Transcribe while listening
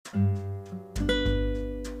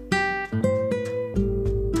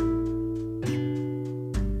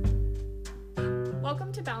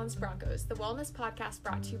Broncos, the wellness podcast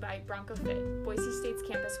brought to you by Bronco Fit, Boise State's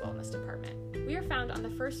campus wellness department. We are found on the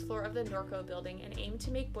first floor of the Norco building and aim to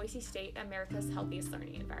make Boise State America's healthiest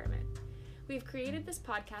learning environment. We've created this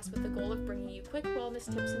podcast with the goal of bringing you quick wellness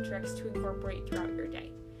tips and tricks to incorporate throughout your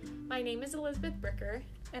day. My name is Elizabeth Bricker.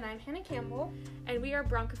 And I'm Hannah Campbell. And we are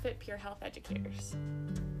Bronco Fit Peer Health Educators.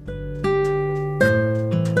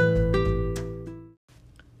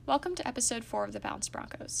 Welcome to episode 4 of the Balanced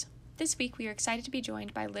Broncos. This week we are excited to be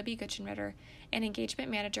joined by Libby Gutschenritter, an engagement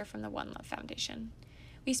manager from the One Love Foundation.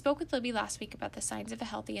 We spoke with Libby last week about the signs of a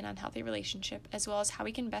healthy and unhealthy relationship, as well as how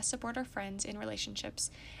we can best support our friends in relationships,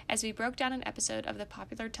 as we broke down an episode of the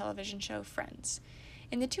popular television show Friends.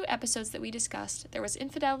 In the 2 episodes that we discussed, there was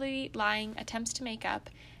infidelity, lying, attempts to make up,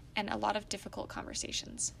 and a lot of difficult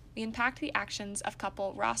conversations. We unpacked the actions of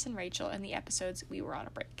couple Ross and Rachel in the episodes We Were on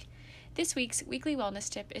a Break. This week's weekly wellness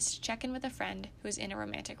tip is to check in with a friend who is in a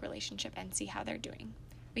romantic relationship and see how they're doing.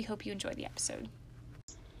 We hope you enjoy the episode.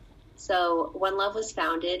 So One Love was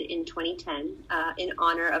founded in 2010 in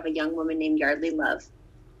honor of a young woman named Yardley Love.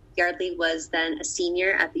 Yardley was then a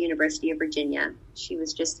senior at the University of Virginia. She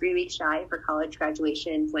was just 3 weeks shy of her college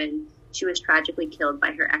graduation when she was tragically killed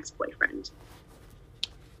by her ex-boyfriend.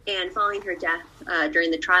 And following her death during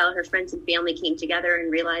the trial, her friends and family came together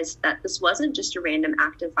and realized that this wasn't just a random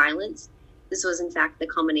act of violence. This was, in fact, the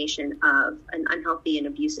culmination of an unhealthy and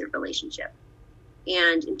abusive relationship.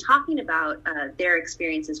 And in talking about their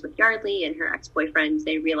experiences with Yardley and her ex-boyfriend,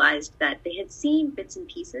 they realized that they had seen bits and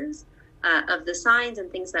pieces of the signs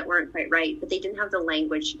and things that weren't quite right, but they didn't have the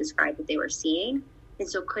language to describe what they were seeing, and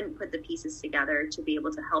so couldn't put the pieces together to be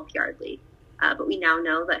able to help Yardley. But we now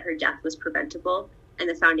know that her death was preventable, and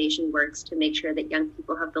the foundation works to make sure that young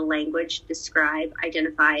people have the language to describe,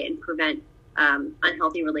 identify, and prevent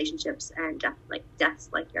unhealthy relationships and deaths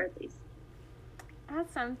like Yardley's.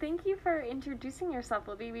 Awesome. Thank you for introducing yourself,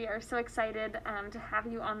 Libby. We are so excited to have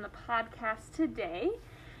you on the podcast today.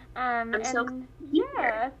 I'm so glad to be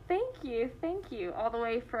here. Thank you. All the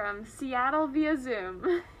way from Seattle via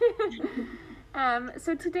Zoom.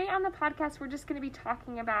 So today on the podcast, we're just going to be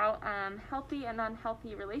talking about healthy and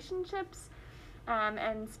unhealthy relationships.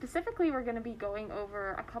 And specifically, we're going to be going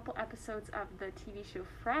over a couple episodes of the TV show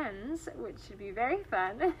Friends, which should be very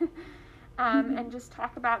fun. And just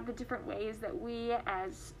talk about the different ways that we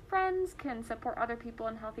as friends can support other people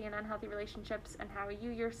in healthy and unhealthy relationships, and how you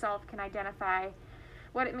yourself can identify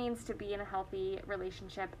what it means to be in a healthy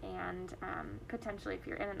relationship, and potentially, if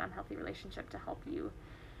you're in an unhealthy relationship, to help you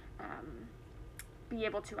be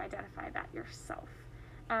able to identify that yourself.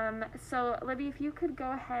 So, Libby, if you could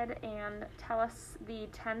go ahead and tell us the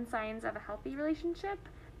 10 signs of a healthy relationship,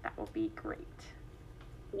 that would be great.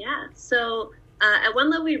 Yeah, so at One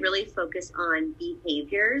Love, we really focus on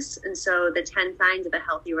behaviors. And so the 10 signs of a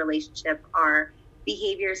healthy relationship are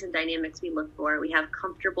behaviors and dynamics we look for. We have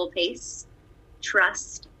comfortable pace,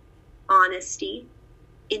 trust, honesty,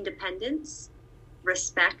 independence,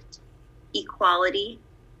 respect, equality,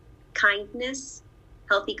 kindness,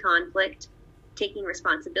 healthy conflict, taking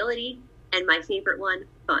responsibility, and my favorite one,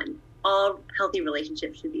 fun. All healthy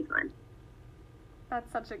relationships should be fun.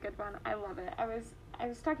 That's such a good one. I love it. I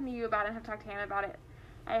was talking to you about it and have talked to Hannah about it.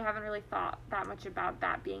 I haven't really thought that much about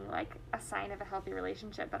that being like a sign of a healthy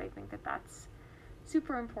relationship, but I think that that's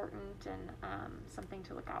super important and something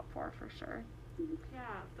to look out for sure.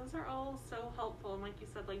 Yeah, those are all so helpful. And like you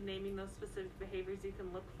said, like naming those specific behaviors you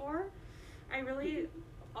can look for.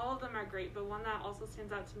 All of them are great, but one that also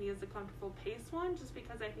stands out to me is the comfortable pace one, just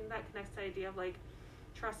because I think that connects to the idea of like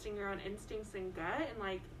trusting your own instincts and gut, and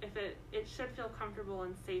like if it should feel comfortable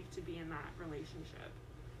and safe to be in that relationship.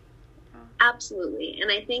 Absolutely. And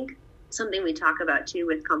I think something we talk about too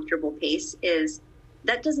with comfortable pace is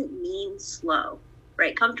that doesn't mean slow,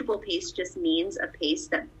 right? Comfortable pace just means a pace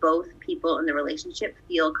that both people in the relationship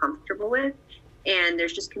feel comfortable with, and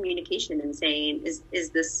there's just communication and saying, is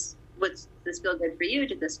this, does this feel good for you?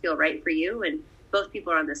 Did this feel right for you? And both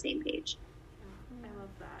people are on the same page. I love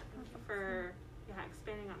that. Thank you for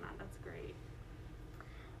expanding on that. That's great.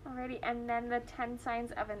 Alrighty, and then the 10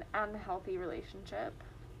 signs of an unhealthy relationship.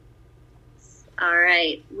 All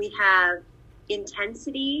right. We have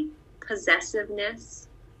intensity, possessiveness,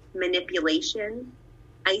 manipulation,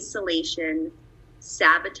 isolation,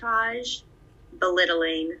 sabotage,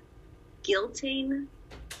 belittling, guilting,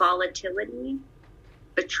 volatility,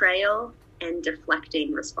 betrayal, and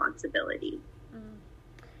deflecting responsibility.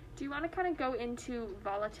 Do you want to kind of go into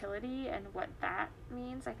volatility and what that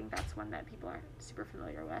means? I think that's one that people aren't super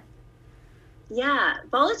familiar with. Yeah,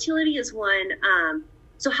 volatility is one.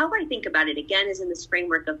 So how I think about it, again, is in this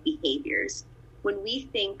framework of behaviors. When we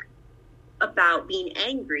think about being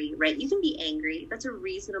angry, right? You can be angry. That's a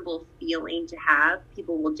reasonable feeling to have.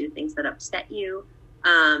 People will do things that upset you.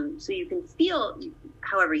 So you can feel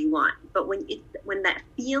however you want. But when that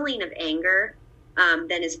feeling of anger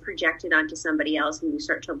then is projected onto somebody else and you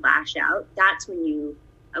start to lash out, that's when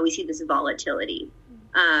we see this volatility.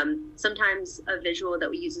 Sometimes a visual that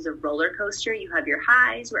we use is a roller coaster. You have your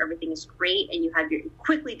highs where everything is great, and you have your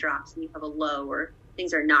quickly drops, and you have a low where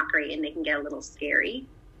things are not great and they can get a little scary.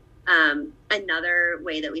 Another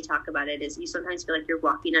way that we talk about it is you sometimes feel like you're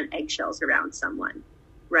walking on eggshells around someone,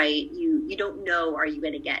 right? You don't know, are you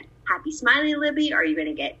going to get happy, smiley Libby? Are you going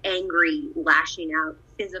to get angry, lashing out,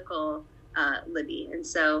 physical Libby? And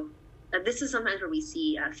so this is sometimes where we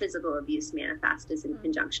see physical abuse manifest as in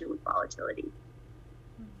conjunction with volatility.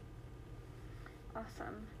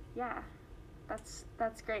 Awesome. Yeah, that's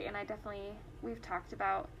great. And we've talked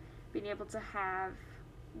about being able to have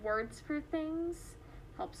words for things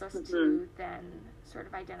helps us to then sort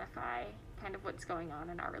of identify kind of what's going on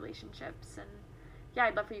in our relationships. And yeah,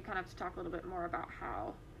 I'd love for you kind of to talk a little bit more about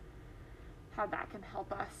how that can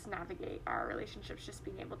help us navigate our relationships, just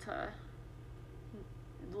being able to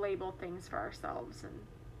label things for ourselves and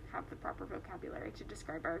have the proper vocabulary to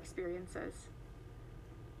describe our experiences.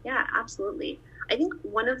 Yeah, absolutely. I think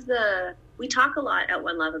we talk a lot at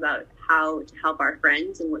One Love about how to help our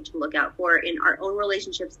friends and what to look out for in our own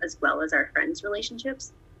relationships as well as our friends'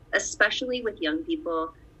 relationships, especially with young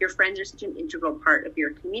people. Your friends are such an integral part of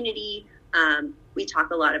your community. We talk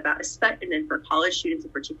a lot about, and then for college students in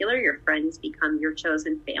particular, your friends become your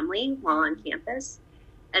chosen family while on campus.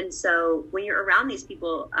 And so when you're around these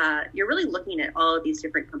people, you're really looking at all of these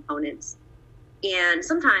different components. And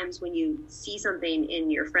sometimes when you see something in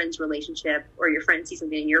your friend's relationship or your friend sees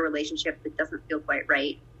something in your relationship that doesn't feel quite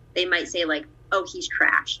right, they might say like, oh, he's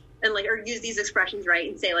trash. And like, or use these expressions, right?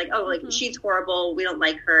 And say like, oh, like she's horrible. We don't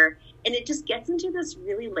like her. And it just gets into this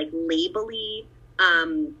really like label-y,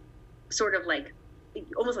 sort of like,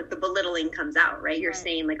 almost like the belittling comes out, right? You're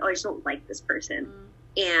saying like, oh, I just don't like this person.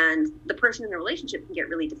 And the person in the relationship can get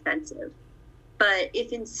really defensive. But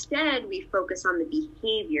if instead we focus on the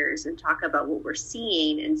behaviors and talk about what we're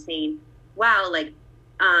seeing and saying, wow, like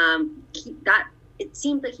it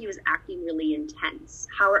seemed like he was acting really intense.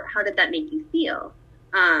 How did that make you feel?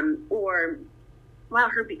 Or, wow,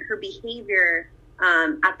 her behavior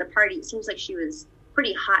at the party, it seems like she was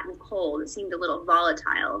pretty hot and cold. It seemed a little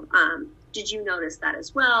volatile. Did you notice that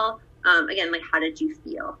as well? Again, like, how did you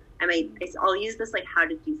feel? I'll use this, like, how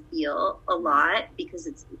did you feel a lot, because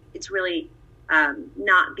it's really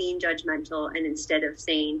not being judgmental, and instead of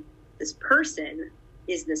saying this person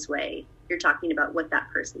is this way, you're talking about what that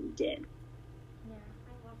person did. Yeah,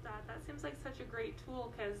 I love that. That seems like such a great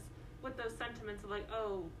tool, because with those sentiments of like,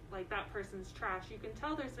 oh, like that person's trash, you can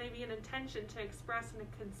tell there's maybe an intention to express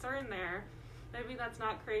a concern there. Maybe that's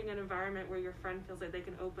not creating an environment where your friend feels like they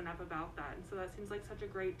can open up about that. And so that seems like such a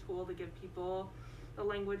great tool to give people the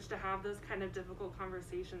language to have those kind of difficult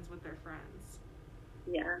conversations with their friends.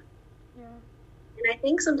 Yeah. Yeah. And I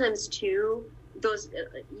think sometimes too,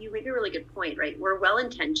 you make a really good point, right? We're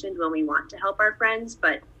well-intentioned when we want to help our friends,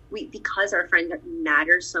 but because our friend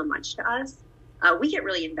matters so much to us, we get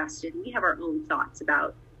really invested. We have our own thoughts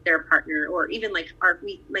about their partner, or even like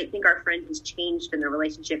we might think our friend has changed in their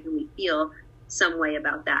relationship, and we feel some way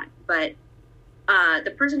about that. But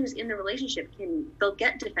the person who's in the relationship they'll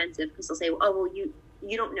get defensive because they'll say, oh, well,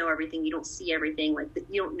 you don't know everything, you don't see everything, like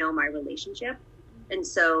you don't know my relationship. And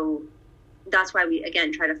so that's why we,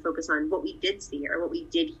 again, try to focus on what we did see or what we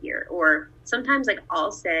did hear. Or sometimes, like,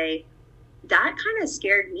 I'll say, that kind of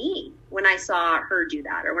scared me when I saw her do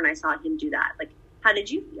that, or when I saw him do that. Like, how did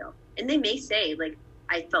you feel? And they may say, like,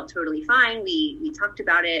 I felt totally fine. We talked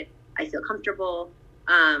about it. I feel comfortable.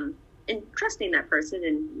 And trusting that person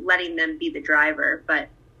and letting them be the driver. But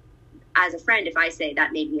as a friend, if I say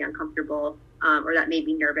that made me uncomfortable, or that made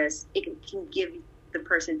me nervous, it can give the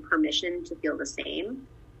person permission to feel the same.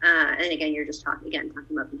 And again, you're just talking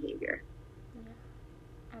about behavior. Yeah,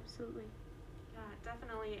 absolutely. Yeah,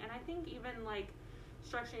 definitely. And I think even like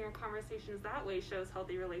structuring your conversations that way shows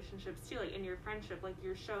healthy relationships too. Like in your friendship, like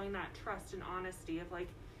you're showing that trust and honesty of like,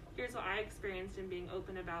 here's what I experienced, and being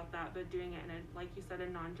open about that, but doing it in a, like you said, a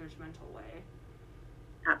non-judgmental way.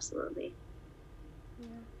 Absolutely. Yeah.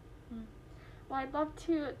 Well, I'd love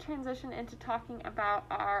to transition into talking about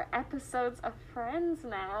our episodes of Friends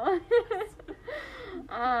now.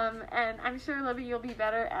 And I'm sure, Libby, you'll be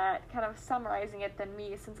better at kind of summarizing it than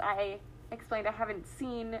me, since I explained I haven't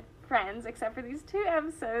seen Friends except for these 2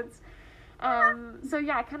 episodes. So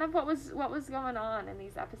yeah, kind of what was going on in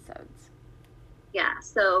these episodes. Yeah,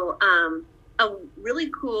 so a really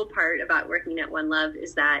cool part about working at One Love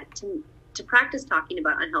is that to practice talking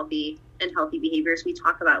about unhealthy and healthy behaviors, we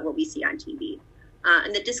talk about what we see on TV.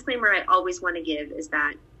 And the disclaimer I always want to give is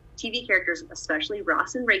that TV characters, especially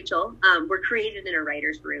Ross and Rachel, were created in a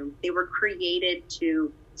writer's room. They were created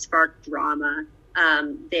to spark drama.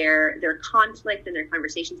 Their conflict and their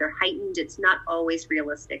conversations are heightened. It's not always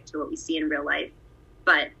realistic to what we see in real life,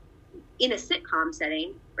 but in a sitcom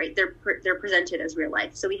setting, right, they're presented as real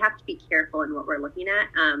life. So we have to be careful in what we're looking at.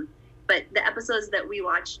 But the episodes that we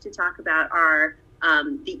watch to talk about are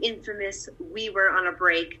the infamous "We Were on a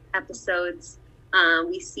Break" episodes.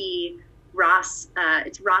 We see Ross,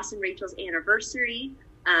 it's Ross and Rachel's anniversary.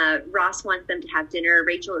 Ross wants them to have dinner.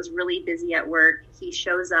 Rachel is really busy at work. He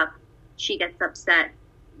shows up. She gets upset.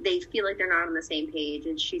 They feel like they're not on the same page.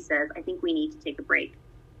 And she says, I think we need to take a break.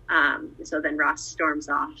 So then Ross storms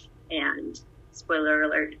off and, spoiler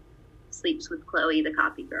alert, sleeps with Chloe, the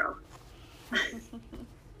coffee girl.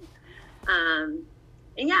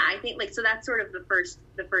 And yeah, I think like, so that's sort of the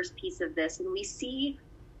first piece of this. And we see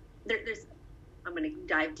there's, I'm going to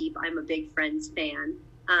dive deep. I'm a big Friends fan.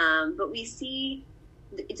 But we see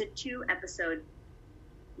it's a 2-episode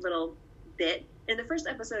little bit. And the first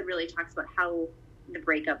episode really talks about how the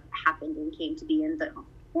breakup happened and came to be and the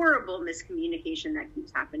horrible miscommunication that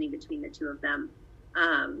keeps happening between the two of them.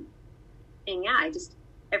 And yeah,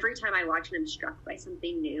 every time I watch it, I'm struck by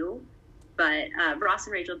something new. But Ross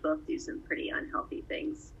and Rachel both do some pretty unhealthy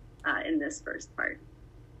things in this first part.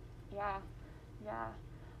 Yeah.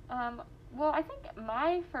 Well, I think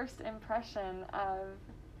my first impression of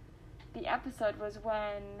the episode was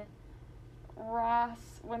when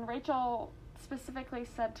Rachel specifically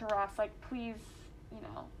said to Ross, like, please,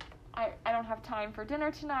 I don't have time for dinner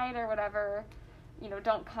tonight or whatever,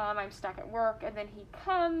 don't come, I'm stuck at work. And then he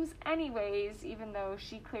comes anyways, even though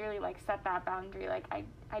she clearly, like, set that boundary, like,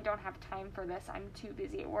 I don't have time for this, I'm too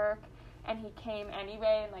busy at work. And he came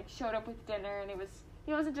anyway and, like, showed up with dinner, and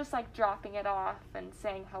he wasn't just, like, dropping it off and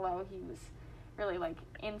saying hello. He was really, like,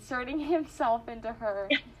 inserting himself into her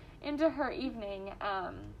evening.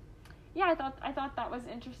 I thought that was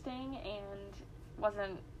interesting, and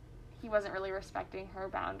he wasn't really respecting her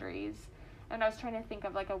boundaries. And I was trying to think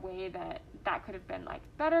of, like, a way that could have been, like,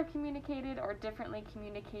 better communicated or differently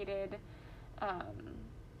communicated.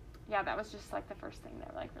 That was just, like, the first thing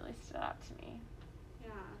that, like, really stood out to me.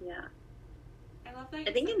 Yeah. I love that.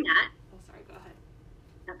 I think in that... Oh, sorry, go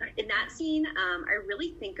ahead. In that scene, I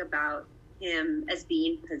really think about him as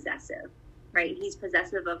being possessive, right? He's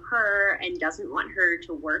possessive of her and doesn't want her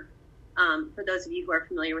to work. For those of you who are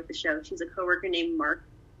familiar with the show, she's a coworker named Mark,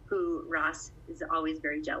 who Ross is always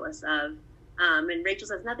very jealous of. And Rachel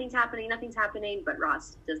says, nothing's happening, but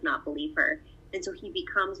Ross does not believe her. And so he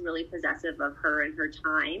becomes really possessive of her and her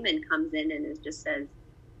time and comes in and just says,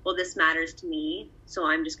 well, this matters to me, so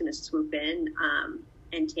I'm just going to swoop in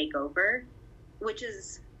and take over, which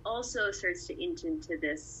is also starts to inch into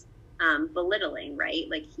this belittling, right?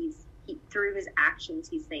 Like he through his actions,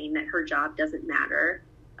 he's saying that her job doesn't matter,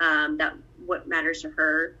 that what matters to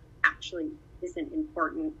her actually isn't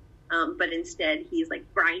important. But instead he's like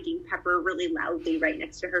grinding pepper really loudly right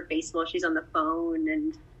next to her face while she's on the phone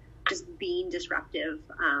and just being disruptive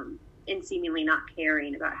and seemingly not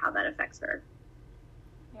caring about how that affects her.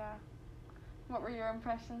 Yeah. What were your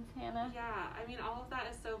impressions, Hannah? Yeah, I mean, all of that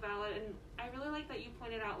is so valid, and I really like that you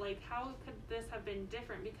pointed out, like, how could this have been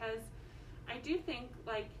different, because I do think,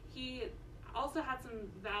 like, he also had some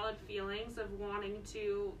valid feelings of wanting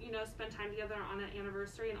to, spend time together on an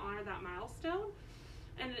anniversary and honor that milestone,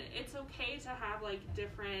 and it's okay to have, like,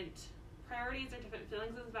 different priorities or different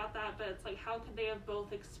feelings about that, but it's like, how could they have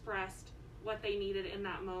both expressed what they needed in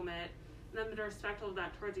that moment, and then been respectful of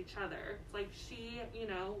that towards each other? It's like she,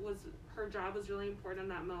 her job was really important in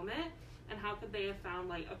that moment, and how could they have found,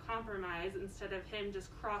 like, a compromise instead of him just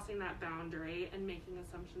crossing that boundary and making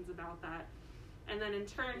assumptions about that, and then in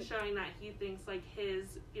turn showing that he thinks, like,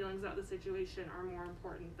 his feelings about the situation are more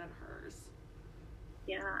important than hers.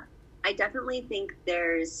 Yeah, I definitely think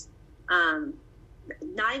there's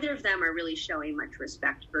neither of them are really showing much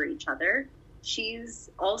respect for each other. She's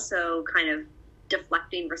also kind of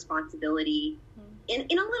deflecting responsibility in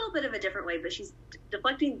a little bit of a different way, but she's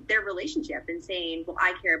deflecting their relationship and saying, well,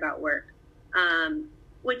 I care about work,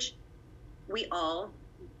 which we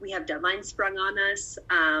have deadlines sprung on us.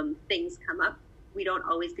 Things come up. We don't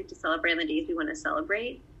always get to celebrate on the days we want to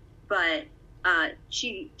celebrate, but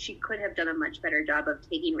she could have done a much better job of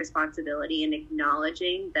taking responsibility and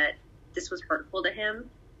acknowledging that this was hurtful to him,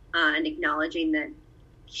 and acknowledging that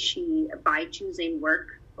she, by choosing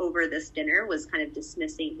work over this dinner, was kind of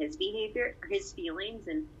dismissing his behavior, his feelings.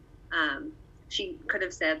 And she could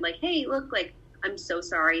have said, like, hey, look, like, I'm so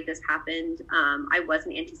sorry this happened. I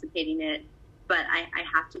wasn't anticipating it, but I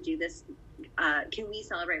have to do this. Can we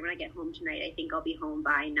celebrate when I get home tonight? I think I'll be home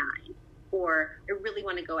by 9. Or I really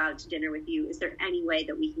want to go out to dinner with you. Is there any way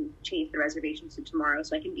that we can change the reservations to tomorrow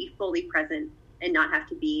so I can be fully present and not have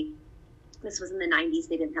to be, this was in the 90s,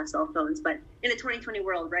 they didn't have cell phones, but in a 2020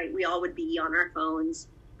 world, right, we all would be on our phones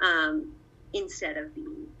instead of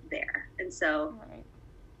being there. And so,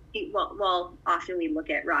 while often we look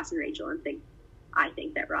at Ross and Rachel and I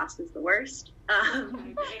think that Ross is the worst.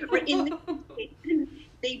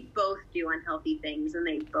 They both do unhealthy things, and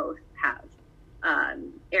they both have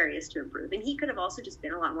areas to improve. And he could have also just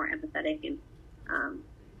been a lot more empathetic. And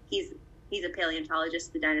he's a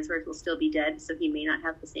paleontologist. The dinosaurs will still be dead, so he may not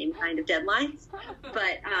have the same kind of deadlines.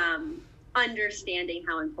 But understanding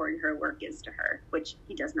how important her work is to her, which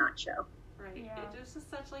he does not show. Right. Yeah. It just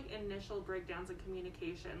such like initial breakdowns of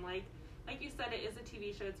communication. Like you said, it is a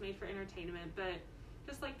TV show. It's made for entertainment, but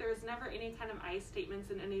just like there's never any kind of I statements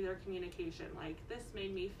in any of their communication. Like, this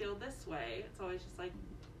made me feel this way. It's always just like,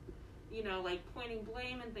 you know, like pointing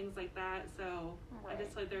blame and things like that. So I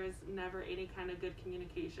just like there was never any kind of good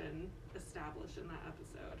communication established in that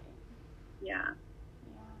episode. Yeah.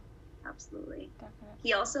 Absolutely. Definitely.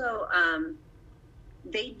 He also,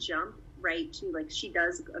 they jump right to, like, she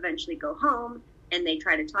does eventually go home and they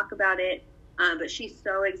try to talk about it, but she's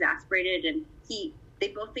so exasperated, and they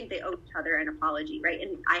both think they owe each other an apology, right?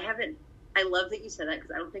 And I love that you said that,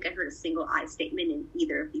 because I don't think I heard a single I statement in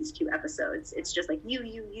either of these 2 episodes. It's just like, you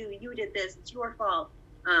did this, it's your fault,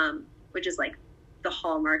 which is like the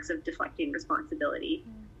hallmarks of deflecting responsibility.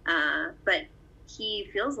 But he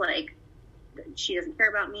feels like she doesn't care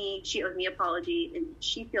about me, she owes me an apology, and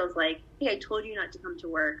she feels like, hey, I told you not to come to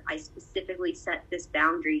work, I specifically set this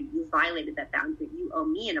boundary, you violated that boundary, you owe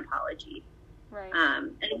me an apology. Right.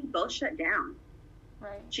 And we both shut down.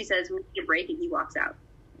 Right. She says, we need a break, and he walks out.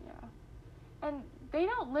 Yeah. And they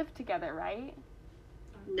don't live together, right?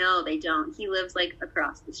 No, they don't. He lives, like,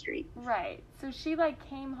 across the street. Right. So she, like,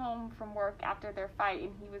 came home from work after their fight,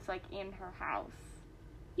 and he was, like, in her house.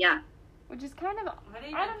 Yeah. Which is kind of, I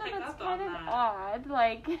don't know, that's kind of odd.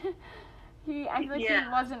 Like, I feel like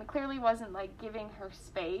he clearly wasn't, like, giving her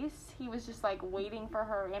space. He was just, like, waiting for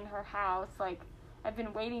her in her house. Like, I've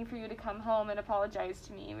been waiting for you to come home and apologize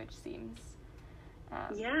to me, which seems... I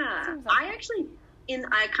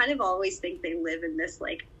kind of always think they live in this,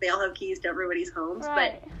 like, they all have keys to everybody's homes,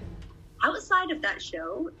 but outside of that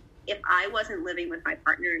show, if I wasn't living with my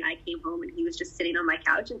partner and I came home and he was just sitting on my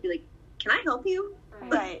couch, I'd be like, can I help you?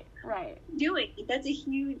 Right. That's a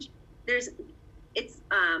huge, that is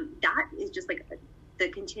just like the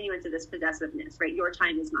continuance of this possessiveness, right? Your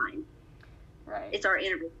time is mine. Right. It's our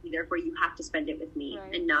anniversary, therefore you have to spend it with me,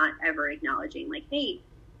 and not ever acknowledging, like, hey,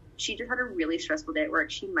 she just had a really stressful day at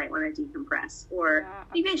work, she might want to decompress, or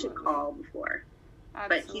maybe I should call before.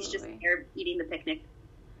 But he's just there eating the picnic.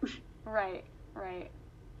 Right.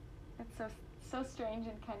 It's so strange,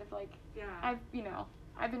 and kind of like, I've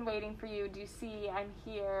been waiting for you, do you see, I'm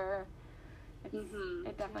here.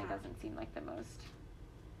 It definitely doesn't seem like the most.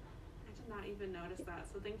 I did not even notice that,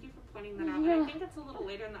 so thank you for pointing that out. And I think it's a little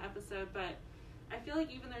later in the episode, but I feel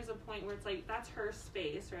like even there's a point where it's like, that's her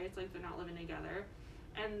space, right? It's like they're not living together.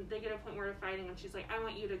 And they get a point where they're fighting, and she's like, I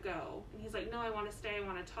want you to go. And he's like, no, I want to stay, I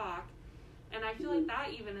want to talk. And I feel like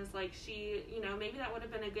that even is like, she, you know, maybe that would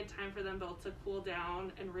have been a good time for them both to cool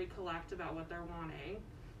down and recollect about what they're wanting.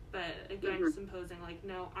 But again, just imposing, like,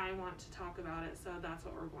 no, I want to talk about it, so that's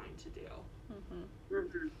what we're going to do.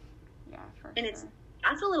 Yeah, for and sure.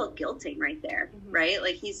 That's a little guilting right there, right?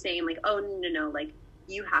 Like, he's saying, like, oh, no, like,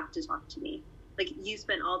 you have to talk to me. Like, you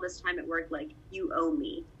spent all this time at work, like, you owe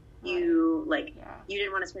me. You, like, you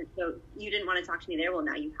didn't want to talk to me there, well,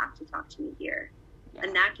 now you have to talk to me here.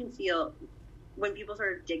 And that can feel, when people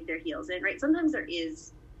sort of dig their heels in, right? Sometimes it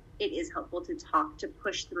is helpful to talk, to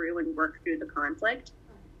push through and work through the conflict.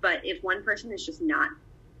 But if one person is just not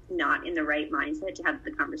in the right mindset to have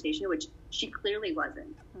the conversation, which she clearly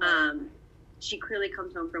wasn't, she clearly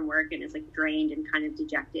comes home from work and is, like, drained and kind of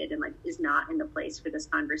dejected and, like, is not in the place for this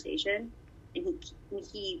conversation. And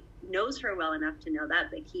he knows her well enough to know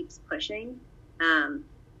that, but keeps pushing,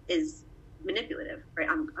 is manipulative, right?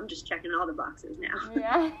 I'm just checking all the boxes now.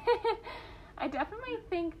 Yeah. I definitely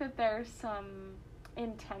think that there's some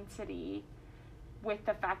intensity with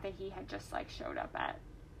the fact that he had just, like, showed up at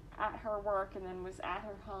her work and then was at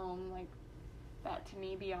her home. Like, that to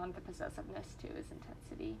me, beyond the possessiveness too, is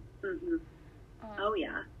intensity. Oh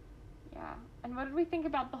yeah. Yeah. And what did we think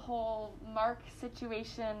about the whole Mark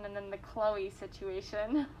situation and then the Chloe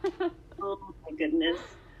situation? Oh my goodness.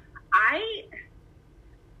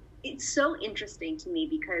 It's so interesting to me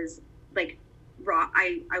because, like,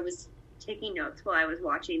 I was taking notes while I was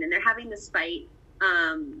watching, and they're having this fight,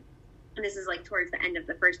 and this is like towards the end of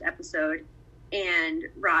the first episode, and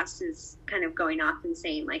Ross is kind of going off and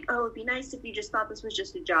saying like, oh, it'd be nice if you just thought this was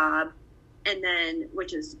just a job, and then,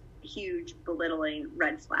 which is huge belittling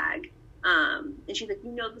red flag. And she's like,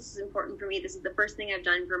 this is important for me. This is the first thing I've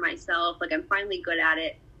done for myself. Like, I'm finally good at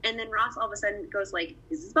it. And then Ross all of a sudden goes like,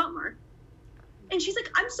 is this about Mark? And she's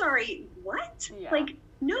like, I'm sorry, what? Yeah. Like,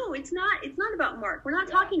 no, it's not about Mark. We're not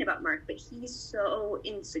talking about Mark, but he's so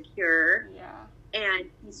insecure. Yeah. And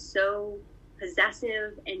he's so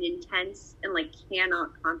possessive and intense and like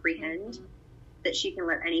cannot comprehend that she can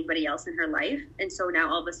let anybody else in her life. And so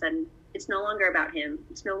now all of a sudden it's no longer about him.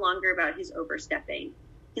 It's no longer about his overstepping.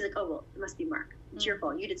 He's like, oh, well, it must be Mark. It's your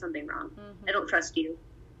fault. You did something wrong. I don't trust you.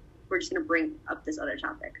 We're just going to bring up this other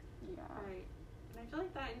topic. Yeah. Right. And I feel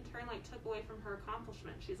like that in turn like took away from her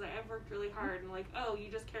accomplishment. She's like, I've worked really hard, and like, oh, you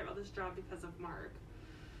just care about this job because of Mark.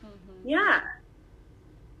 Yeah.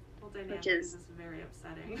 Well, dynamic Which is just very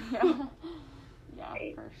upsetting. Yeah,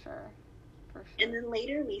 Right. for sure. And then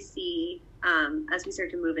later we see, as we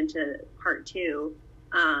start to move into part 2,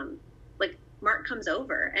 like Mark comes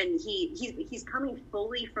over, and he's coming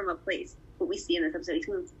fully from a place, what we see in this episode, he's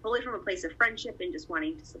coming fully from a place of friendship and just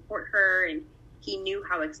wanting to support her, and he knew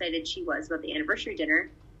how excited she was about the anniversary dinner,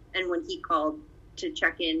 and when he called to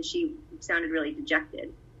check in, she sounded really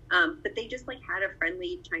dejected. But they just like had a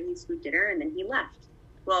friendly Chinese food dinner, and then he left.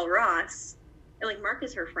 Well, Ross, and like Mark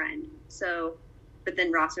is her friend, so, but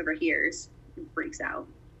then Ross overhears and freaks out.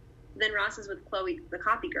 Then Ross is with Chloe, the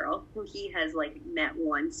copy girl, who he has like met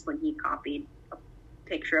once when he copied a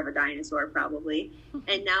picture of a dinosaur probably,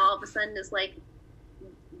 and now all of a sudden is like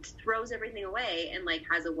throws everything away and like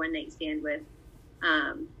has a one night stand with.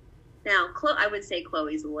 Now I would say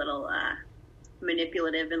Chloe's a little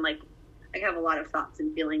manipulative, and like I have a lot of thoughts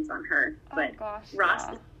and feelings on her, but Ross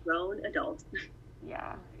is a grown adult.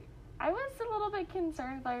 Yeah. I was a little bit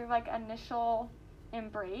concerned by like initial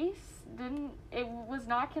embrace. It was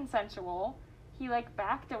not consensual. He like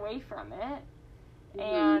backed away from it,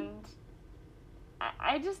 and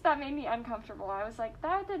I just, that made me uncomfortable. I was like,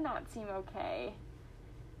 that did not seem okay.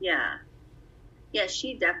 Yeah,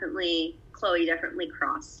 Chloe definitely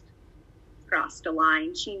crossed a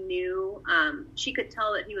line. She knew, she could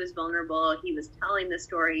tell that he was vulnerable. He was telling the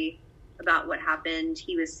story about what happened.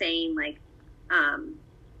 He was saying like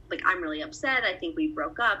I'm really upset. I think we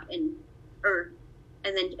broke up, and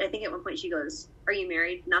then I think at one point she goes, "Are you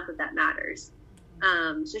married? Not that that matters."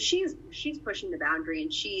 So she's pushing the boundary,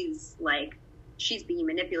 and she's being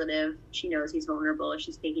manipulative. She knows he's vulnerable.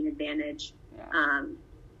 She's taking advantage. Yeah.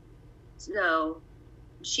 So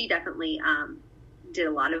she definitely did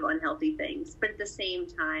a lot of unhealthy things. But at the same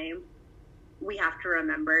time, we have to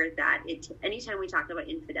remember that anytime we talk about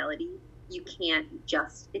infidelity, you can't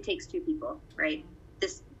it takes two people, right?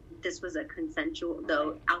 This was a consensual,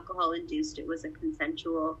 though alcohol induced, it was a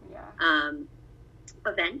consensual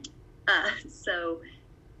event. So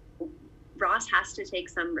Ross has to take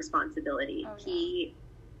some responsibility. He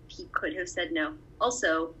could have said no.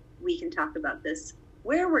 Also, we can talk about this.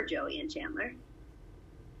 Where were Joey and Chandler?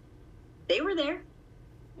 They were there.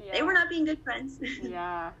 Yeah. They were not being good friends.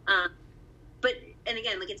 Yeah. But, and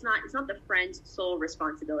again, like it's not the friend's sole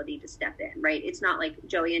responsibility to step in, right? It's not like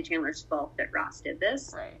Joey and Chandler's fault that Ross did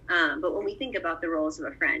this. Right. But when we think about the roles of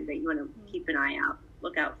a friend, right, you want to keep an eye out,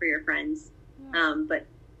 look out for your friends. Yeah. But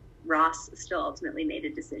Ross still ultimately made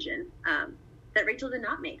a decision that Rachel did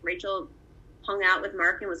not make. Rachel hung out with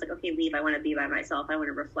Mark and was like, okay, leave. I want to be by myself. I want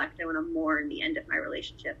to reflect. I want to mourn the end of my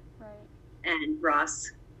relationship. Right. And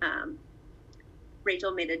Ross,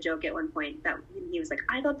 Rachel made a joke at one point that he was like,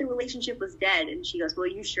 I thought the relationship was dead. And she goes, well,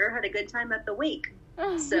 you sure had a good time at the wake.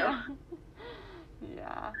 So.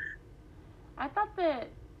 Yeah. I thought that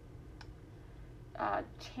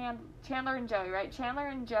Chandler and Joey, right? Chandler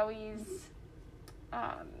and Joey's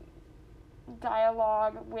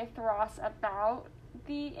dialogue with Ross about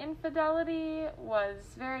the infidelity was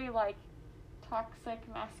very like toxic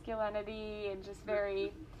masculinity and just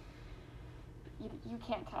very you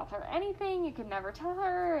can't tell her anything, you could never tell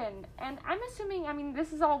her, and I'm assuming, I mean,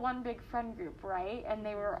 this is all one big friend group, right? And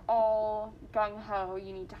they were all gung-ho,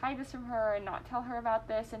 you need to hide this from her and not tell her about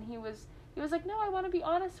this, and he was like, no, I want to be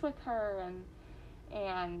honest with her,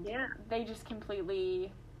 and they just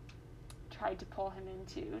completely tried to pull him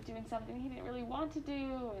into doing something he didn't really want to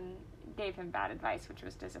do, and gave him bad advice, which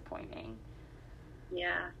was disappointing.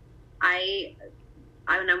 Yeah.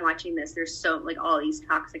 When I'm watching this, there's so, like, all these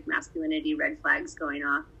toxic masculinity red flags going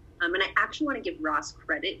off. And I actually want to give Ross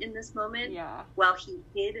credit in this moment. Yeah. While he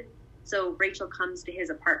did So Rachel comes to his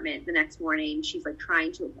apartment the next morning. She's like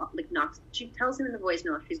trying to she tells him in the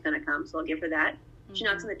voicemail she's going to come. So I'll give her that. She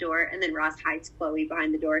knocks on the door, and then Ross hides Chloe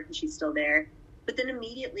behind the door because she's still there. But then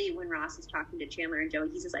immediately when Ross is talking to Chandler and Joey,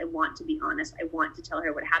 he says, I want to be honest. I want to tell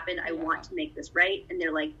her what happened. I want to make this right. And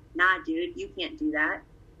they're like, nah, dude, you can't do that.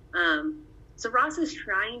 So Ross is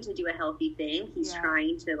trying to do a healthy thing. He's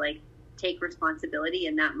trying to like take responsibility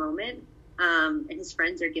in that moment. And his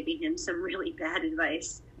friends are giving him some really bad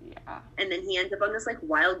advice. Yeah. And then he ends up on this like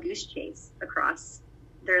wild goose chase across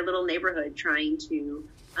their little neighborhood trying to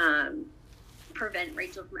prevent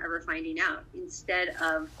Rachel from ever finding out, instead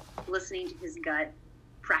of listening to his gut,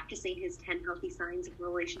 practicing his 10 healthy signs of a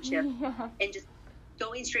relationship, and just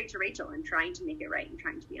going straight to Rachel and trying to make it right and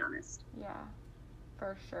trying to be honest. Yeah,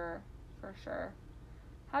 for sure.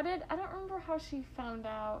 I don't remember how she found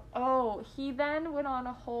out. Oh, he then went on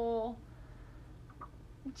a whole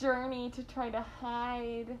journey to try to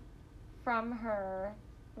hide from her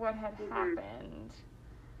what had happened.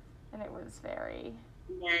 And it was very...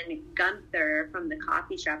 And then Gunther from the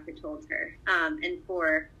coffee shop had told her. And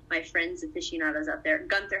for my friends aficionados out there,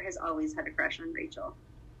 Gunther has always had a crush on Rachel.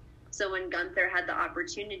 So when Gunther had the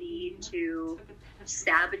opportunity to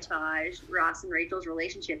sabotage Ross and Rachel's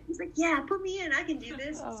relationship, he's like, yeah, put me in, I can do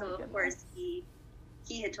this. So of course he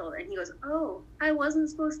had told her, and he goes, oh, I wasn't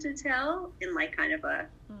supposed to tell, in like kind of a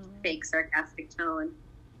fake sarcastic tone.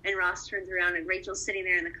 And Ross turns around and Rachel's sitting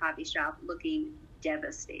there in the coffee shop looking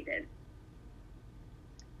devastated.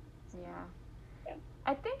 Yeah.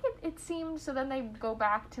 I think it seemed, so then they go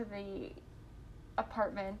back to the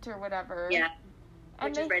apartment or whatever. Yeah.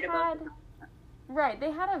 And which is right above them. Right,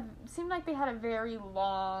 seemed like they had a very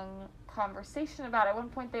long conversation about it. At one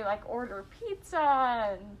point they like order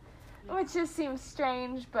pizza, which just seems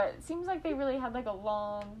strange, but it seems like they really had like a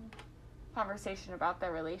long conversation about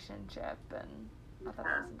their relationship, and I thought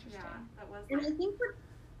that was interesting. Yeah, that was. And I think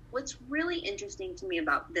what's really interesting to me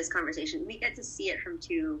about this conversation, we get to see it from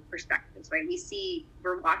two perspectives, right?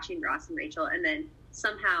 We're watching Ross and Rachel, and then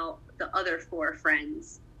somehow the other four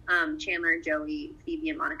friends, Chandler, Joey, Phoebe,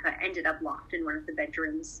 and Monica, ended up locked in one of the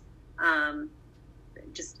bedrooms.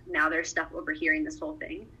 Just now they're stuck overhearing this whole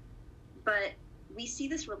thing. But we see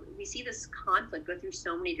this conflict go through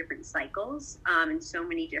so many different cycles, and so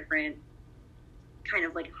many different kind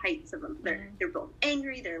of like heights of them. They're both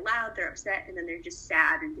angry, they're loud, they're upset, and then they're just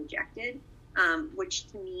sad and dejected, which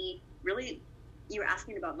to me, really, you were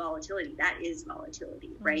asking about volatility. That is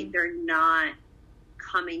volatility, right? They're not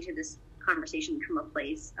coming to this conversation from a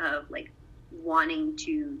place of like wanting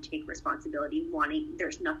to take responsibility,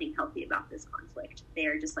 there's nothing healthy about this conflict. They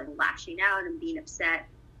are just like lashing out and being upset,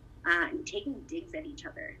 and taking digs at each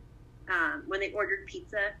other. When they ordered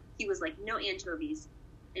pizza, he was like, no anchovies.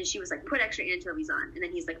 And she was like, put extra anchovies on. And then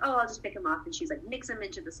he's like, oh, I'll just pick them off. And she's like, mix them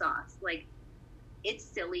into the sauce. Like, it's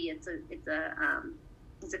silly. It's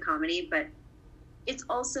a comedy, but it's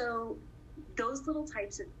also those little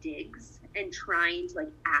types of digs and trying to like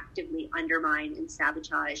actively undermine and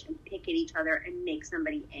sabotage and pick at each other and make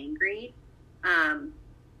somebody angry.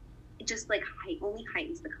 It just like only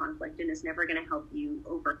heightens the conflict and is never going to help you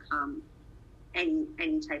overcome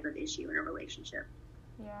any type of issue in a relationship.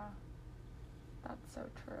 Yeah. That's so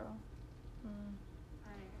true.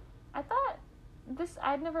 I thought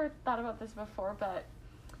I'd never thought about this before, but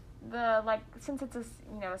since it's a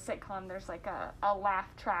sitcom, there's like a laugh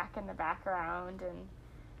track in the background,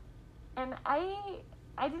 and I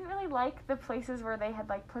didn't really like the places where they had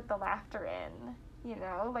like put the laughter in,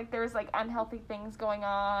 like there was like unhealthy things going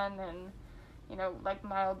on, and like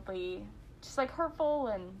mildly just like hurtful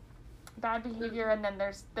and bad behavior, and then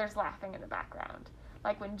there's laughing in the background.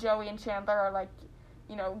 Like when Joey and Chandler are like,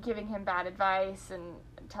 giving him bad advice and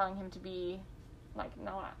telling him to be like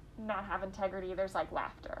not have integrity, there's like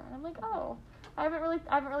laughter. And I'm like, oh, I haven't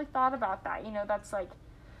really thought about that. That's like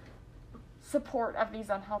support of these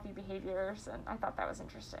unhealthy behaviors, and I thought that was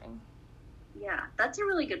interesting. Yeah, that's a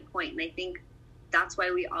really good point. And I think that's why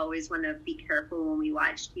we always want to be careful when we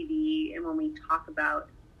watch TV and when we talk about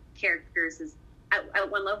characters. At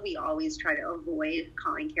One Love, we always try to avoid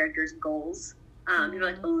calling characters goals. People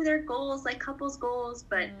are like, oh, they're goals, like couples goals,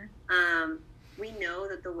 but we know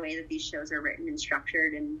that the way that these shows are written and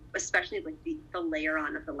structured, and especially like the layer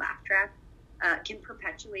on of the laugh track, can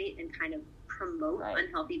perpetuate and kind of promote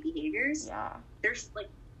unhealthy behaviors. Yeah. There's like,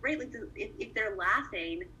 if they're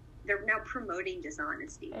laughing, they're now promoting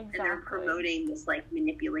dishonesty. Exactly. And they're promoting this like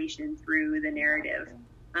manipulation through the narrative.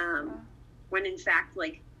 Exactly. When in fact,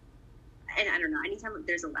 like, and I don't know, anytime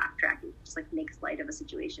there's a laugh track, it just like makes light of a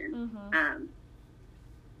situation.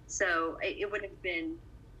 So it would have been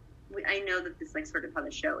I know that this like sort of how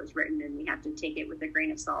the show is written, and we have to take it with a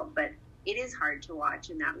grain of salt, but it is hard to watch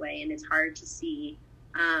in that way, and it's hard to see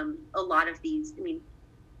a lot of these. I mean,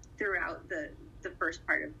 throughout the first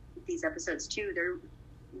part of these episodes too,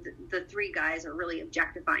 the three guys are really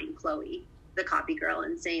objectifying Chloe, the copy girl,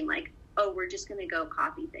 and saying like, oh, we're just going to go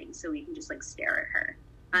copy things so we can just like stare at her.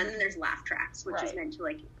 And then there's laugh tracks, which is meant to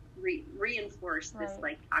like reinforce this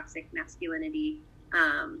like toxic masculinity.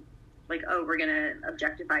 Like, oh, we're going to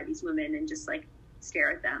objectify these women and just like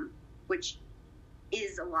stare at them, which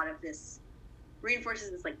is a lot of this,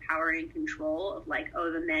 reinforces this like power and control of like,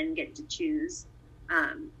 oh, the men get to choose.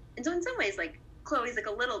 And so in some ways, like Chloe's like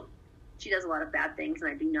she does a lot of bad things,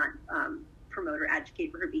 and I do not promote or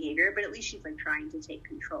advocate for her behavior, but at least she's like trying to take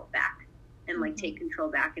control back and like take control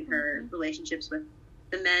back in her relationships with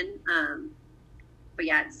the men. But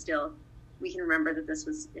yeah, it's still, we can remember that this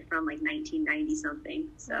was from like 1990 something.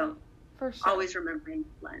 So for sure, always remembering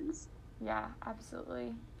the lens. Yeah,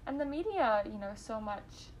 absolutely. And the media, you know, so much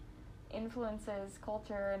influences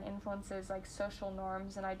culture and influences like social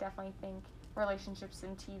norms, and I definitely think relationships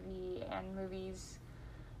in TV and movies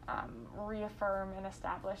reaffirm and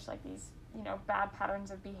establish like these, you know, bad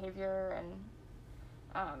patterns of behavior, and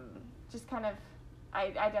just kind of, I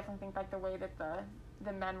definitely think like the way that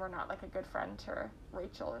the men were not like a good friend to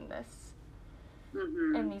Rachel in this,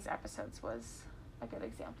 in these episodes was a good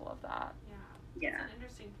example of that. Yeah. It's an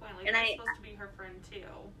interesting point. Like, and that's supposed to be her friend too.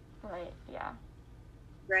 Right, yeah.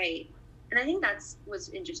 Right. And I think that's what's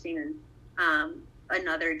interesting. And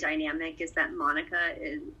another dynamic is that Monica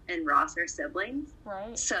and Ross are siblings.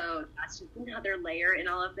 Right. So that's just another layer in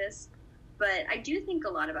all of this. But I do think a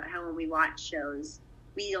lot about how when we watch shows,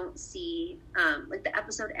 we don't see, like the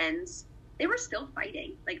episode ends, they were still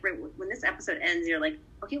fighting. Like right when this episode ends, you're like,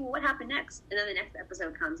 okay, well, what happened next? And then the next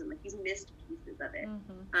episode comes, and like you've missed pieces of it.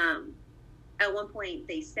 At one point,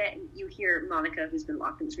 they said, you hear Monica, who's been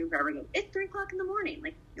locked in this room forever, go, it's 3:00 in the morning.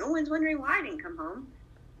 Like, no one's wondering why I didn't come home.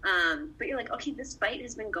 But you're like, okay, this fight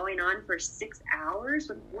has been going on for 6 hours.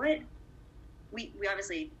 Like, what? We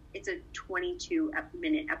obviously, it's a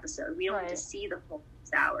 22-minute episode. We don't get to see the full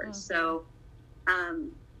 6 hours. So,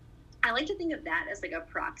 I like to think of that as like a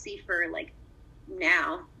proxy for like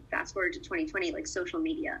now, fast forward to 2020, like social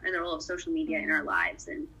media and the role of social media in our lives.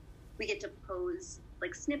 And we get to pose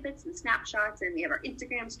like snippets and snapshots, and we have our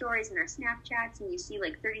Instagram stories and our Snapchats, and you see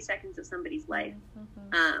like 30 seconds of somebody's life.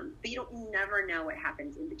 But you never know what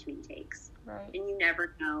happens in between takes. Right. And you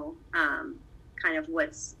never know kind of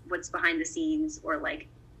what's behind the scenes, or like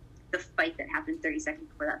the fight that happened 30 seconds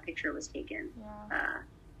before that picture was taken. Yeah.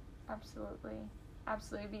 Absolutely.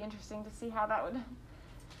 It'd be interesting to see how that would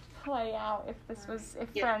play out if this was, if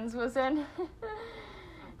Friends was in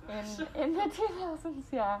in the 2000s.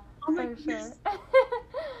 Yeah, for sure.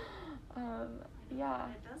 Yeah.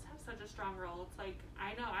 It does have such a strong role. It's like,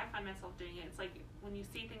 I know I find myself doing it. It's like when you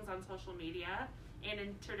see things on social media and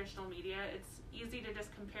in traditional media, it's easy to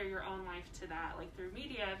just compare your own life to that. Like through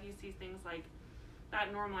media, if you see things like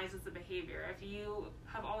that normalizes the behavior. If you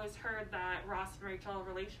have always heard that Ross and Rachel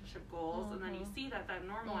relationship goals, and then you see that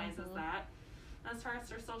normalizes that, as far as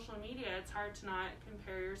their social media, it's hard to not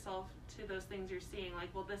compare yourself to those things you're seeing. Like,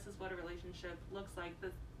 well, this is what a relationship looks like.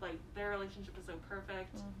 This, like, their relationship is so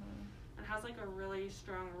perfect, and has like a really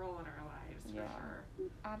strong role in our lives. For sure.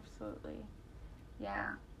 Absolutely.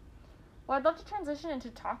 Yeah. Well, I'd love to transition into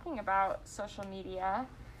talking about social media.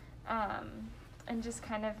 And just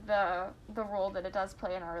kind of the role that it does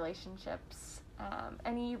play in our relationships.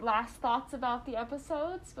 Any last thoughts about the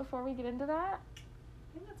episodes before we get into that?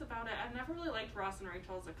 I think that's about it. I've never really liked Ross and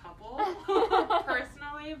Rachel as a couple,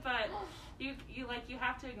 personally, but you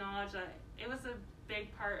have to acknowledge that it was a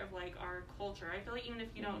big part of like our culture. I feel like even if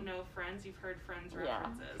you don't know Friends, you've heard Friends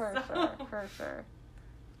references. Yeah, for sure.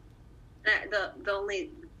 The only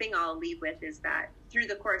thing I'll leave with is that through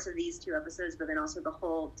the course of these 2 episodes, but then also the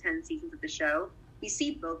whole 10 seasons of the show, we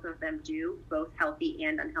see both of them do both healthy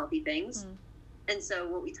and unhealthy things. And so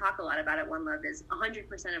what we talk a lot about at One Love is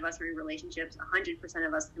 100% of us are in relationships, 100%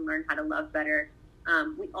 of us can learn how to love better.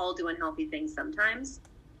 We all do unhealthy things sometimes,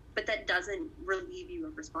 but that doesn't relieve you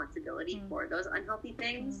of responsibility for those unhealthy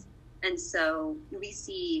things. And so we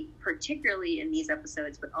see, particularly in these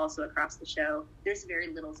episodes, but also across the show, there's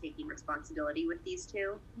very little taking responsibility with these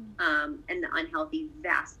 2. And the unhealthy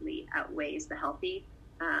vastly outweighs the healthy,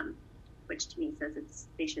 which to me says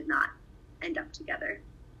they should not end up together.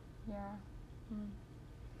 Yeah.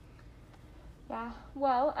 Yeah.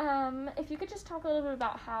 Well, if you could just talk a little bit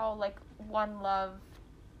about how, like, One Love,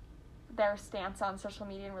 their stance on social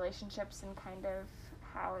media and relationships, and kind of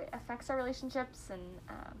how it affects our relationships, and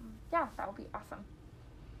that would be awesome.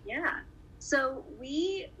 Yeah. So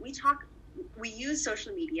we use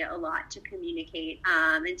social media a lot to communicate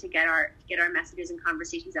and to get our messages and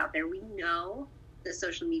conversations out there. We know that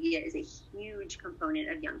social media is a huge component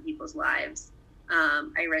of young people's lives.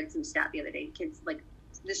 I read some stat the other day. Kids, like,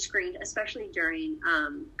 the screen, especially during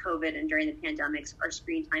COVID and during the pandemics, our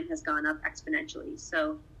screen time has gone up exponentially.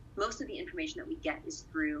 So most of the information that we get is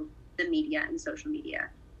through the media and social media.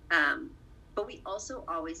 But we also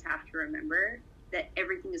always have to remember that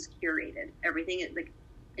everything is curated. Everything is, like,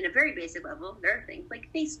 in a very basic level, there are things like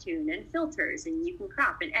Facetune and filters, and you can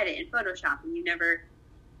crop and edit in Photoshop, and you never,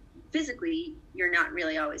 physically, you're not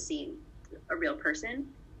really always seeing a real person.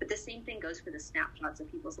 But the same thing goes for the snapshots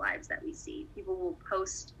of people's lives that we see. People will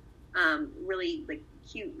post really, like,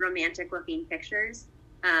 cute, romantic-looking pictures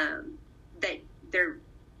that they're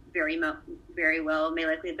very well may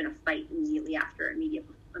likely have been a fight immediately after,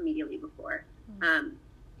 immediately before.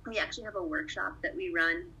 We actually have a workshop that we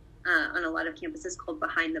run on a lot of campuses called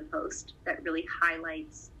Behind the Post that really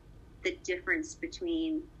highlights the difference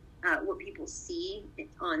between what people see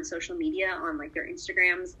on social media, on, like, their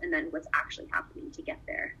Instagrams, and then what's actually happening to get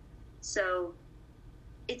there. So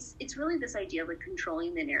it's really this idea of, like,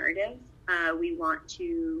 controlling the narrative. We want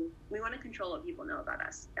to control what people know about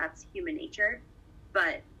us. That's human nature.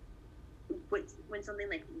 But when something,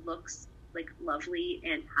 like, looks, like, lovely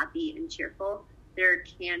and happy and cheerful, there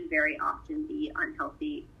can very often be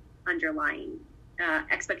unhealthy underlying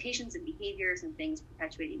expectations and behaviors and things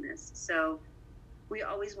perpetuating this. So we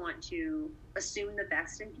always want to assume the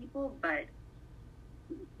best in people, but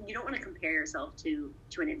you don't want to compare yourself to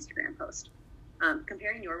an Instagram post.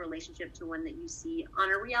 Comparing your relationship to one that you see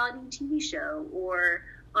on a reality TV show or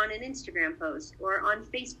on an Instagram post or on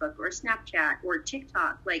Facebook or Snapchat or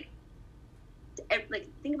TikTok, like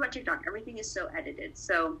think about TikTok. Everything is so edited.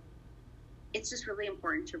 So it's just really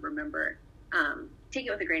important to remember, take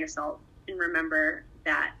it with a grain of salt, and remember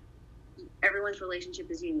that everyone's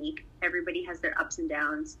relationship is unique. Everybody has their ups and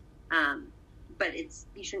downs. But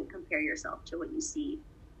you shouldn't compare yourself to what you see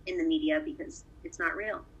in the media because it's not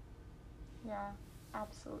real. Yeah,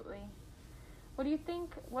 absolutely.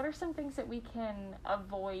 What are some things that we can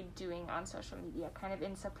avoid doing on social media, kind of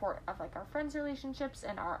in support of, like, our friends' relationships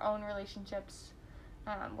and our own relationships?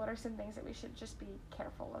 What are some things that we should just be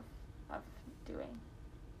careful of doing?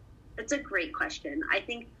 That's a great question. I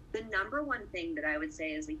think the number one thing that I would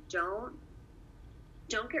say is, like, don't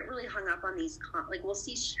get really hung up on these, like, we'll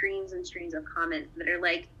see streams and streams of comments that are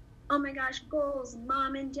like, oh my gosh, goals,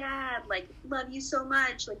 mom and dad, like, love you so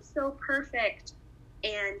much, like, so perfect.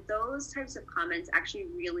 And those types of comments actually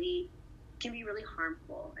can be really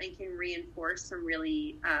harmful and can reinforce some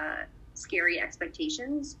really scary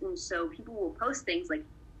expectations. And so people will post things like,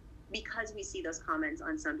 because we see those comments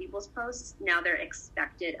on some people's posts, now they're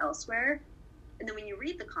expected elsewhere. And then when you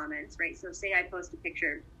read the comments, right, so say I post a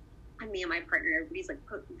picture of me and my partner, everybody's like,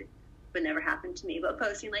 would never happen to me, but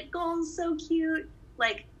posting like, goals, so cute,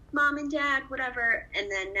 like, mom and dad, whatever. And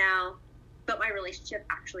then now, but my relationship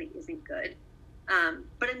actually isn't good.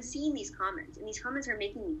 But I'm seeing these comments, and these comments are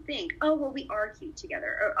making me think, oh, well, we are cute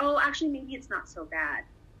together, or, oh, actually, maybe it's not so bad.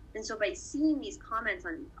 And so by seeing these comments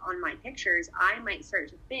on my pictures, I might start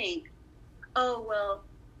to think, oh, well,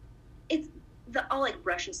 I'll, like,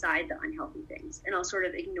 brush aside the unhealthy things, and I'll sort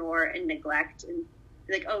of ignore and neglect and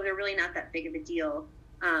be like, oh, they're really not that big of a deal.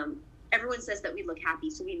 Everyone says that we look happy,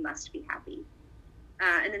 so we must be happy.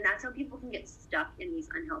 And then that's how people can get stuck in these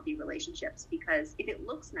unhealthy relationships, because if it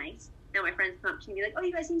looks nice, now my friends come up to me and be like, oh,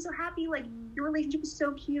 you guys seem so happy, like, your relationship is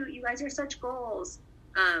so cute, you guys are such goals.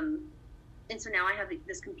 And so now I have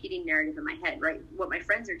this competing narrative in my head, right? What my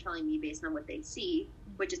friends are telling me based on what they see,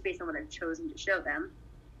 which is based on what I've chosen to show them,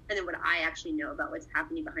 and then what I actually know about what's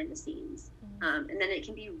happening behind the scenes. And then it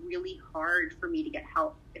can be really hard for me to get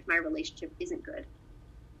help if my relationship isn't good.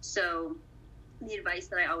 So the advice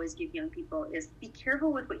that I always give young people is be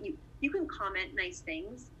careful with what you can comment nice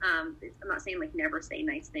things. I'm not saying, like, never say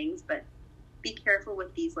nice things, but be careful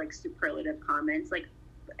with these, like, superlative comments, like,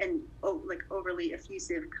 and like overly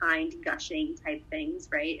effusive, kind, gushing type things,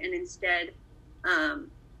 right? And instead,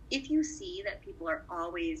 if you see that people are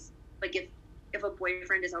always, like, if a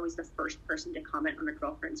boyfriend is always the first person to comment on a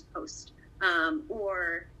girlfriend's post,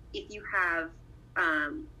 or if you have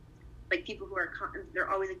like people who are they're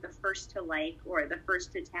always, like, the first to like or the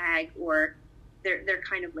first to tag, or they're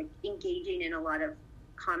kind of, like, engaging in a lot of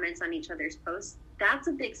comments on each other's posts, that's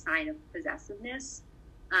a big sign of possessiveness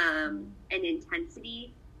and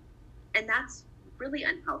intensity. And that's really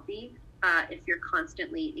unhealthy if you're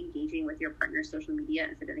constantly engaging with your partner's social media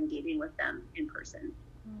instead of engaging with them in person.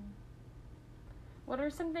 What are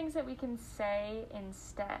some things that we can say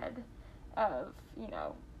instead of,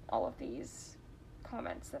 all of these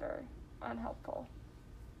comments that are unhelpful.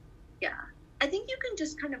 Yeah. I think you can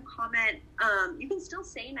just kind of comment, you can still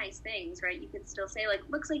say nice things, right? You could still say, like,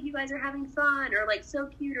 looks like you guys are having fun, or, like, so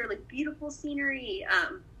cute, or, like, beautiful scenery.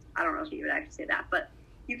 I don't know if you would actually say that, but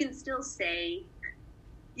you can still say,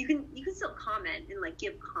 you can still comment and, like,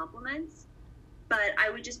 give compliments, but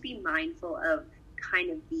I would just be mindful of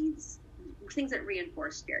kind of these things that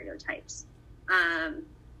reinforce stereotypes.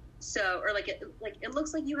 So, or, like, it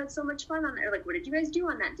looks like you had so much fun on there. Like, what did you guys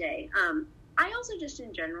do on that day? I also just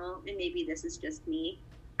in general, and maybe this is just me,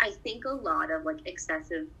 I think a lot of, like,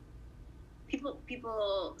 excessive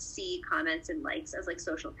people see comments and likes as, like,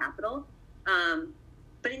 social capital.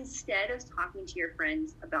 But instead of talking to your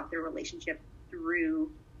friends about their relationship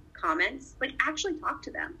through comments, like, actually talk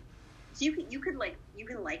to them. So you can like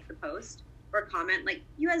the post or comment, like,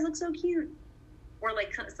 you guys look so cute, or,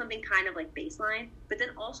 like, something kind of, like, baseline, but then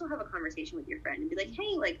also have a conversation with your friend and be like,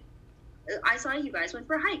 hey, like, I saw you guys went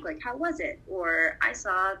for a hike, like, how was it? Or I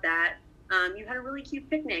saw that you had a really cute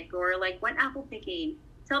picnic, or, like, went apple picking.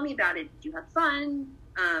 Tell me about it. Did you have fun?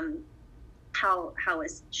 How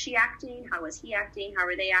was she acting? How was he acting? How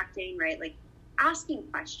are they acting? Right? Like, asking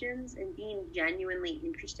questions and being genuinely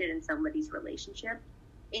interested in somebody's relationship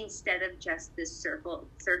instead of just this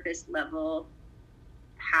surface level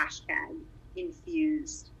hashtag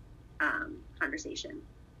infused conversation.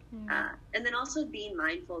 And then also being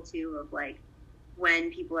mindful too of, like,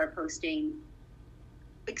 when people are posting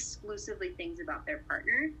exclusively things about their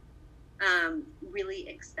partner, really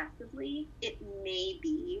excessively, it may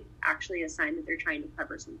be actually a sign that they're trying to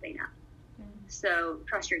cover something up. So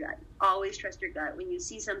trust your gut. Always trust your gut. When you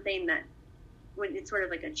see something that, when it's sort of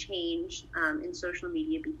like a change in social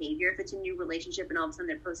media behavior, if it's a new relationship and all of a sudden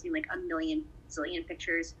they're posting, like, a zillion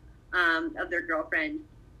pictures of their girlfriend,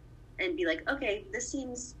 and be like, okay, this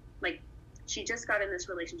seems like she just got in this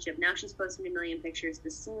relationship. Now she's posting a million pictures.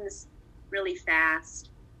 This seems really fast.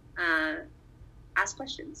 Ask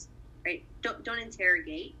questions, right? Don't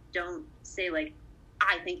interrogate. Don't say, like,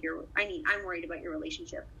 I'm worried about your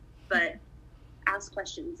relationship, but ask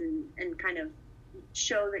questions and kind of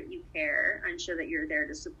show that you care and show that you're there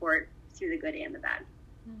to support through the good and the bad.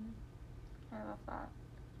 I love that.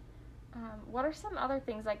 What are some other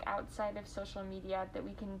things, like, outside of social media that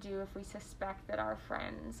we can do if we suspect that our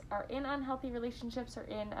friends are in unhealthy relationships or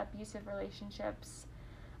in abusive relationships?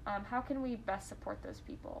 How can we best support those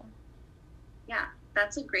people? Yeah,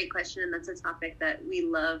 that's a great question, and that's a topic that we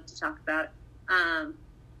love to talk about.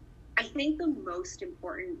 I think the most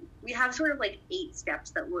important, we have sort of, like, 8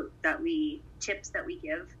 steps tips that we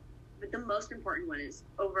give, but the most important one is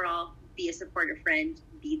overall, be a supportive friend,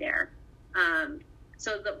 be there.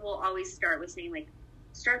 So that we'll always start with saying, like,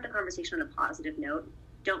 start the conversation on a positive note.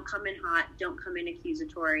 Don't come in hot. Don't come in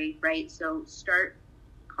accusatory, right? So start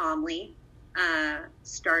calmly.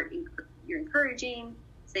 You're encouraging.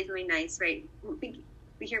 Say something nice, right?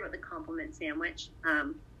 We hear about the compliment sandwich.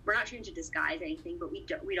 We're not trying to disguise anything, but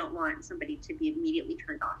we don't want somebody to be immediately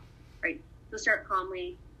turned off, right? So start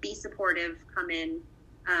calmly. Be supportive. Come in.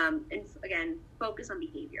 And again, focus on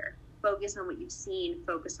behavior. Focus on what you've seen.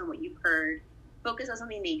 Focus on what you've heard. Focus on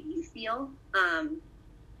something made you feel,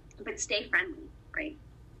 but stay friendly, right?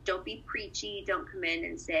 Don't be preachy. Don't come in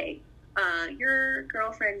and say, your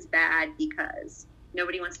girlfriend's bad because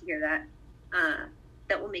nobody wants to hear that.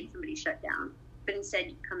 That will make somebody shut down. But instead,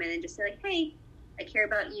 you come in and just say, like, hey, I care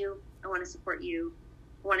about you. I want to support you.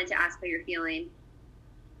 I wanted to ask how you're feeling.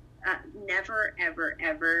 Never, ever,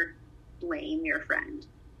 ever blame your friend.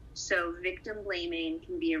 So victim blaming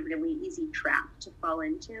can be a really easy trap to fall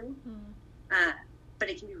into. But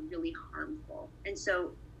it can be really harmful. And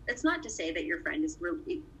so it's not to say that your friend is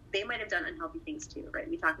really, they might have done unhealthy things too, right?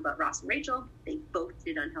 We talk about Ross and Rachel. They both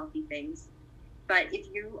did unhealthy things. But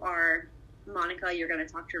if you are Monica, you're going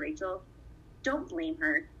to talk to Rachel, don't blame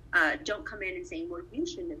her. Don't come in and say, well, you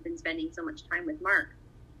shouldn't have been spending so much time with Mark.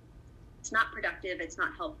 It's not productive. It's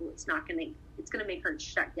not helpful. It's going to make her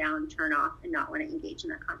shut down, turn off, and not want to engage in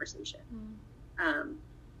that conversation. And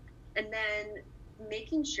then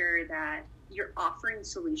making sure that you're offering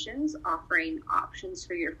solutions, offering options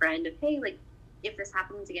for your friend of, hey, like, if this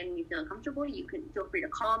happens again and you feel uncomfortable, you can feel free to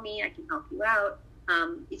call me. I can help you out.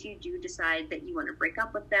 If you do decide that you want to break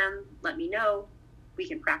up with them, let me know. We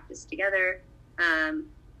can practice together.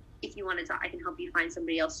 If you want to talk, I can help you find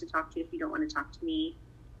somebody else to talk to if you don't want to talk to me.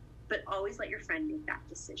 But always let your friend make that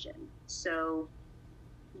decision. So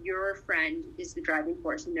your friend is the driving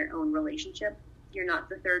force in their own relationship. You're not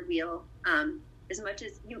the third wheel. As much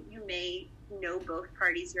as you may know both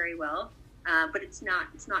parties very well, but it's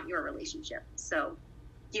not your relationship. So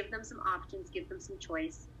give them some options, give them some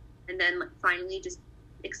choice, and then finally just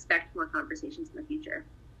expect more conversations in the future.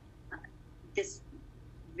 This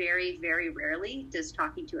very, very rarely does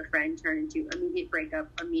talking to a friend turn into immediate breakup,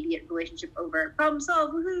 immediate relationship over, problem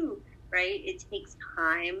solved, woohoo, right? It takes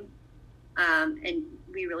time, and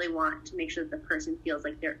we really want to make sure that the person feels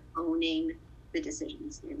like they're owning the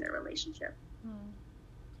decisions in their relationship.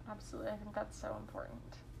 Absolutely. I think that's so important.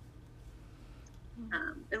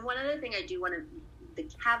 And one other thing I do want to, the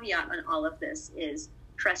caveat on all of this is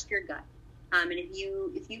trust your gut. And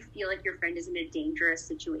if you feel like your friend is in a dangerous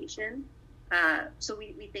situation, so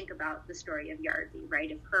we think about the story of Yardley,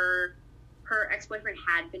 right? If her ex-boyfriend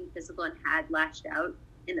had been physical and had lashed out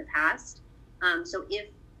in the past, so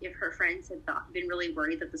if her friends had been really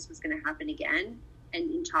worried that this was going to happen again,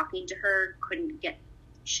 and in talking to her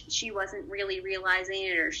she wasn't really realizing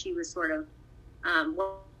it, or she was sort of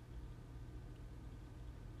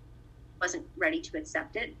wasn't ready to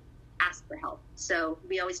accept it, ask for help. So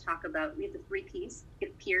we always talk about, we have the 3 Ps: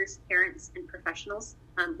 give peers, parents, and professionals.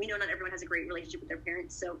 We know not everyone has a great relationship with their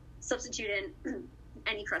parents, so substitute in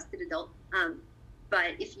any trusted adult.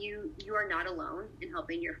 But if you are not alone in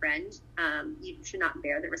helping your friend, you should not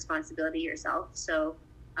bear the responsibility yourself. So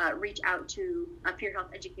reach out to a peer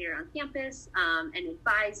health educator on campus, an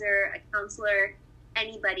advisor, a counselor,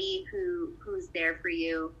 anybody who's there for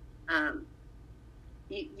you.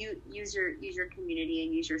 You use your community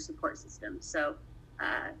and use your support system. So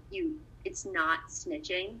it's not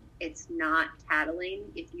snitching, it's not tattling.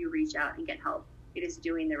 If you reach out and get help, it is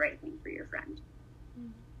doing the right thing for your friend.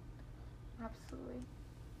 Absolutely.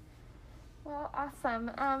 Well,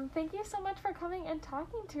 awesome. Thank you so much for coming and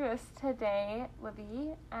talking to us today,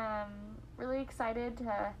 Libby. Really excited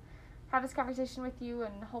to have this conversation with you,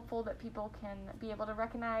 and hopeful that people can be able to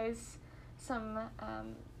recognize some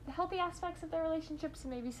healthy aspects of their relationships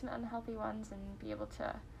and maybe some unhealthy ones, and be able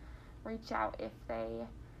to reach out if they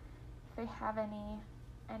have any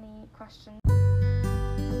questions.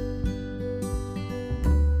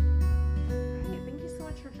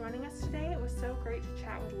 For joining us today. It was so great to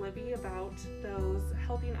chat with Libby about those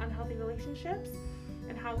healthy and unhealthy relationships,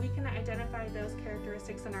 and how we can identify those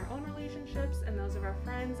characteristics in our own relationships and those of our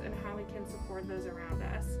friends, and how we can support those around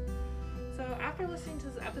us. So after listening to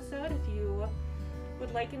this episode, if you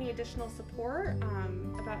would like any additional support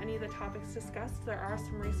about any of the topics discussed, there are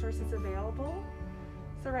some resources available.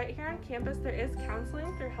 So right here on campus, there is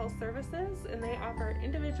counseling through health services, and they offer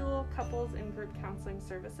individual, couples, and group counseling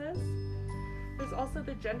services. There's also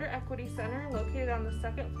the Gender Equity Center located on the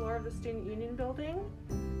 2nd floor of the Student Union building,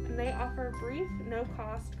 and they offer brief,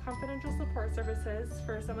 no-cost, confidential support services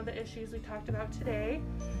for some of the issues we talked about today,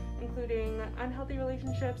 including unhealthy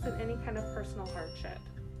relationships and any kind of personal hardship.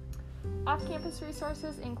 Off-campus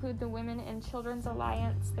resources include the Women and Children's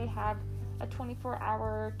Alliance. They have a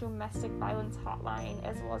 24-hour domestic violence hotline,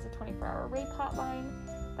 as well as a 24-hour rape hotline.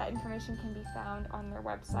 That information can be found on their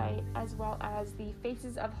website, as well as the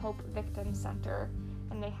Faces of Hope Victim Center,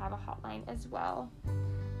 and they have a hotline as well.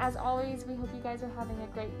 As always, we hope you guys are having a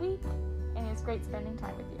great week, and it's great spending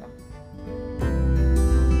time with you.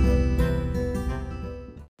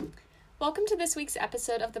 Welcome to this week's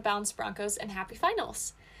episode of the Balanced Broncos, and happy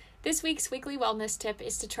finals! This week's weekly wellness tip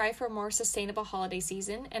is to try for a more sustainable holiday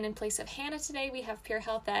season, and in place of Hannah today, we have Pure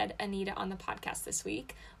Health Ed Anita on the podcast this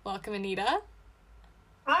week. Welcome, Anita.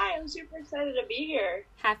 Hi, I'm super excited to be here.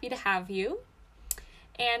 Happy to have you.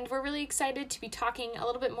 And we're really excited to be talking a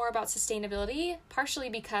little bit more about sustainability, partially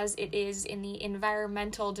because it is in the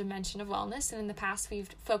environmental dimension of wellness, and in the past we've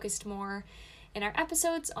focused more in our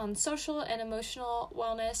episodes on social and emotional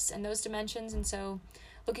wellness and those dimensions, and so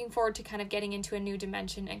looking forward to kind of getting into a new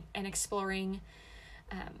dimension and exploring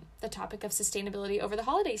the topic of sustainability over the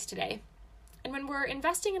holidays today. And when we're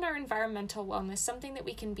investing in our environmental wellness, something that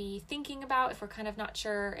we can be thinking about if we're kind of not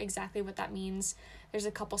sure exactly what that means, there's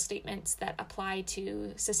a couple statements that apply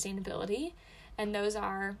to sustainability. And those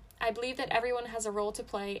are, I believe that everyone has a role to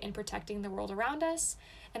play in protecting the world around us,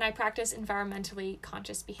 and I practice environmentally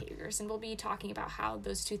conscious behaviors. And we'll be talking about how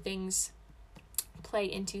those two things play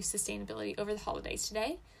into sustainability over the holidays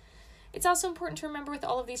today. It's also important to remember with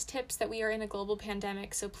all of these tips that we are in a global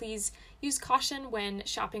pandemic, so please use caution when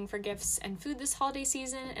shopping for gifts and food this holiday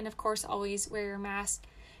season, and of course always wear your mask,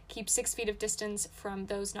 keep 6 feet of distance from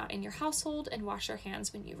those not in your household, and wash your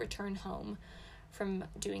hands when you return home from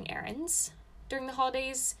doing errands. During the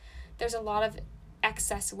holidays, there's a lot of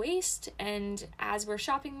excess waste, and as we're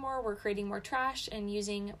shopping more, we're creating more trash and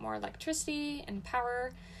using more electricity and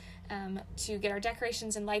power to get our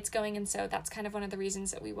decorations and lights going, and so that's kind of one of the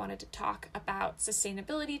reasons that we wanted to talk about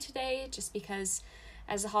sustainability today, just because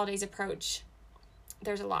as the holidays approach,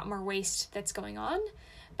 there's a lot more waste that's going on.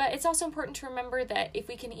 But it's also important to remember that if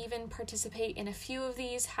we can even participate in a few of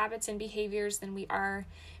these habits and behaviors, then we are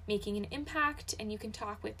making an impact. And you can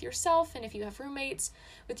talk with yourself, and if you have roommates,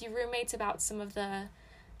 with your roommates about some of the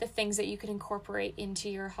things that you could incorporate into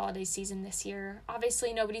your holiday season this year.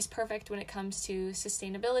 Obviously, nobody's perfect when it comes to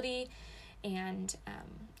sustainability, and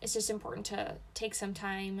it's just important to take some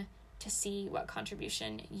time to see what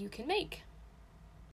contribution you can make.